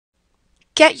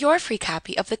Get your free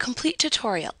copy of the complete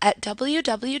tutorial at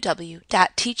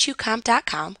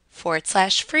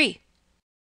www.teachucomp.com/free.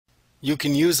 You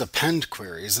can use append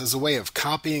queries as a way of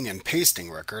copying and pasting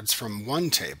records from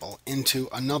one table into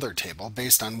another table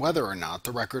based on whether or not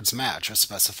the records match a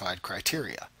specified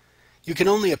criteria. You can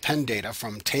only append data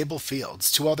from table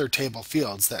fields to other table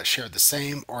fields that share the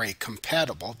same or a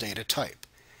compatible data type.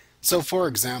 So for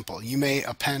example, you may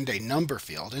append a number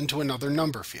field into another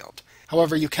number field.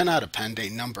 However, you cannot append a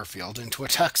number field into a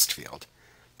text field.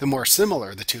 The more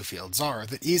similar the two fields are,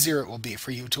 the easier it will be for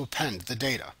you to append the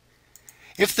data.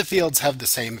 If the fields have the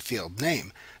same field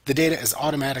name, the data is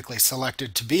automatically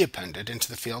selected to be appended into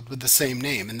the field with the same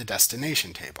name in the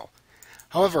destination table.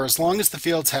 However, as long as the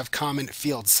fields have common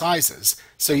field sizes,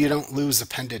 so you don't lose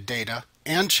appended data,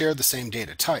 and share the same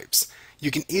data types,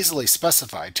 you can easily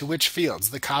specify to which fields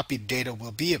the copied data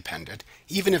will be appended,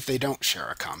 even if they don't share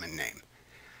a common name.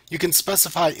 You can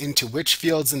specify into which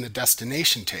fields in the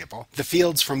destination table the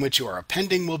fields from which you are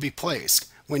appending will be placed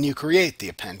when you create the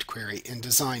append query in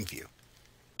Design View.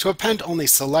 To append only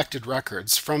selected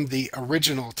records from the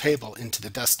original table into the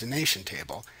destination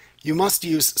table, you must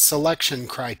use selection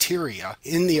criteria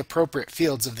in the appropriate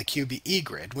fields of the QBE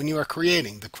grid when you are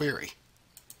creating the query.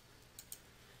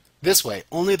 This way,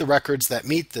 only the records that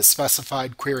meet the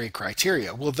specified query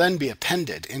criteria will then be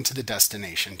appended into the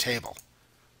destination table.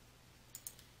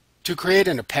 To create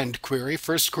an append query,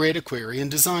 first create a query in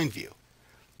Design View.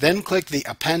 Then click the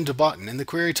Append button in the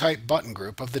Query Type button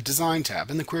group of the Design tab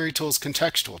in the Query Tools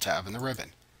Contextual tab in the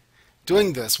ribbon.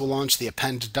 Doing this will launch the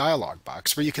Append dialog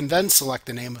box, where you can then select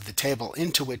the name of the table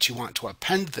into which you want to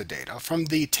append the data from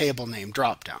the Table Name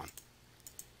dropdown.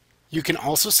 You can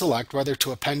also select whether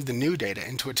to append the new data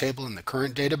into a table in the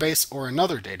current database or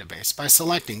another database by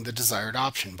selecting the desired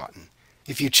option button.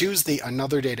 If you choose the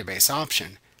Another Database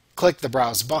option, click the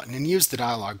Browse button and use the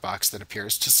dialog box that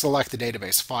appears to select the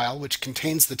database file which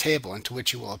contains the table into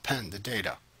which you will append the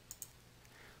data.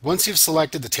 Once you've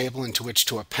selected the table into which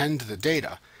to append the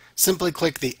data, simply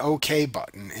click the OK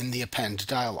button in the Append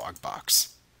dialog box.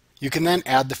 You can then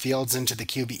add the fields into the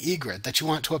QBE grid that you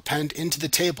want to append into the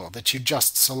table that you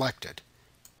just selected.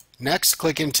 Next,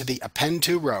 click into the Append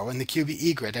to row in the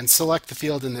QBE grid and select the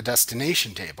field in the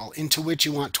destination table into which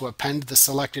you want to append the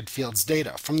selected field's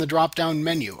data from the drop-down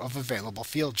menu of available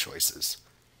field choices.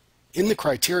 In the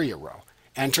criteria row,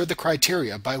 enter the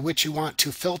criteria by which you want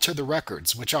to filter the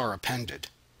records which are appended.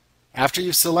 After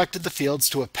you've selected the fields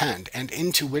to append and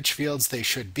into which fields they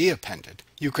should be appended,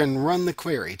 you can run the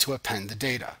query to append the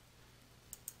data.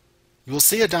 You will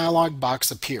see a dialog box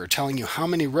appear telling you how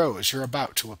many rows you're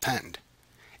about to append.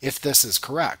 If this is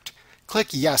correct, click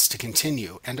Yes to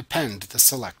continue and append the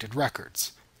selected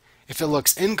records. If it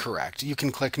looks incorrect, you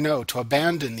can click No to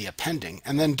abandon the appending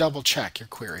and then double-check your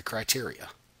query criteria.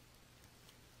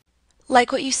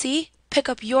 Like what you see? Pick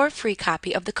up your free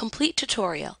copy of the complete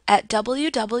tutorial at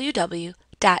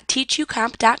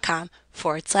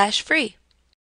www.teachucomp.com/free.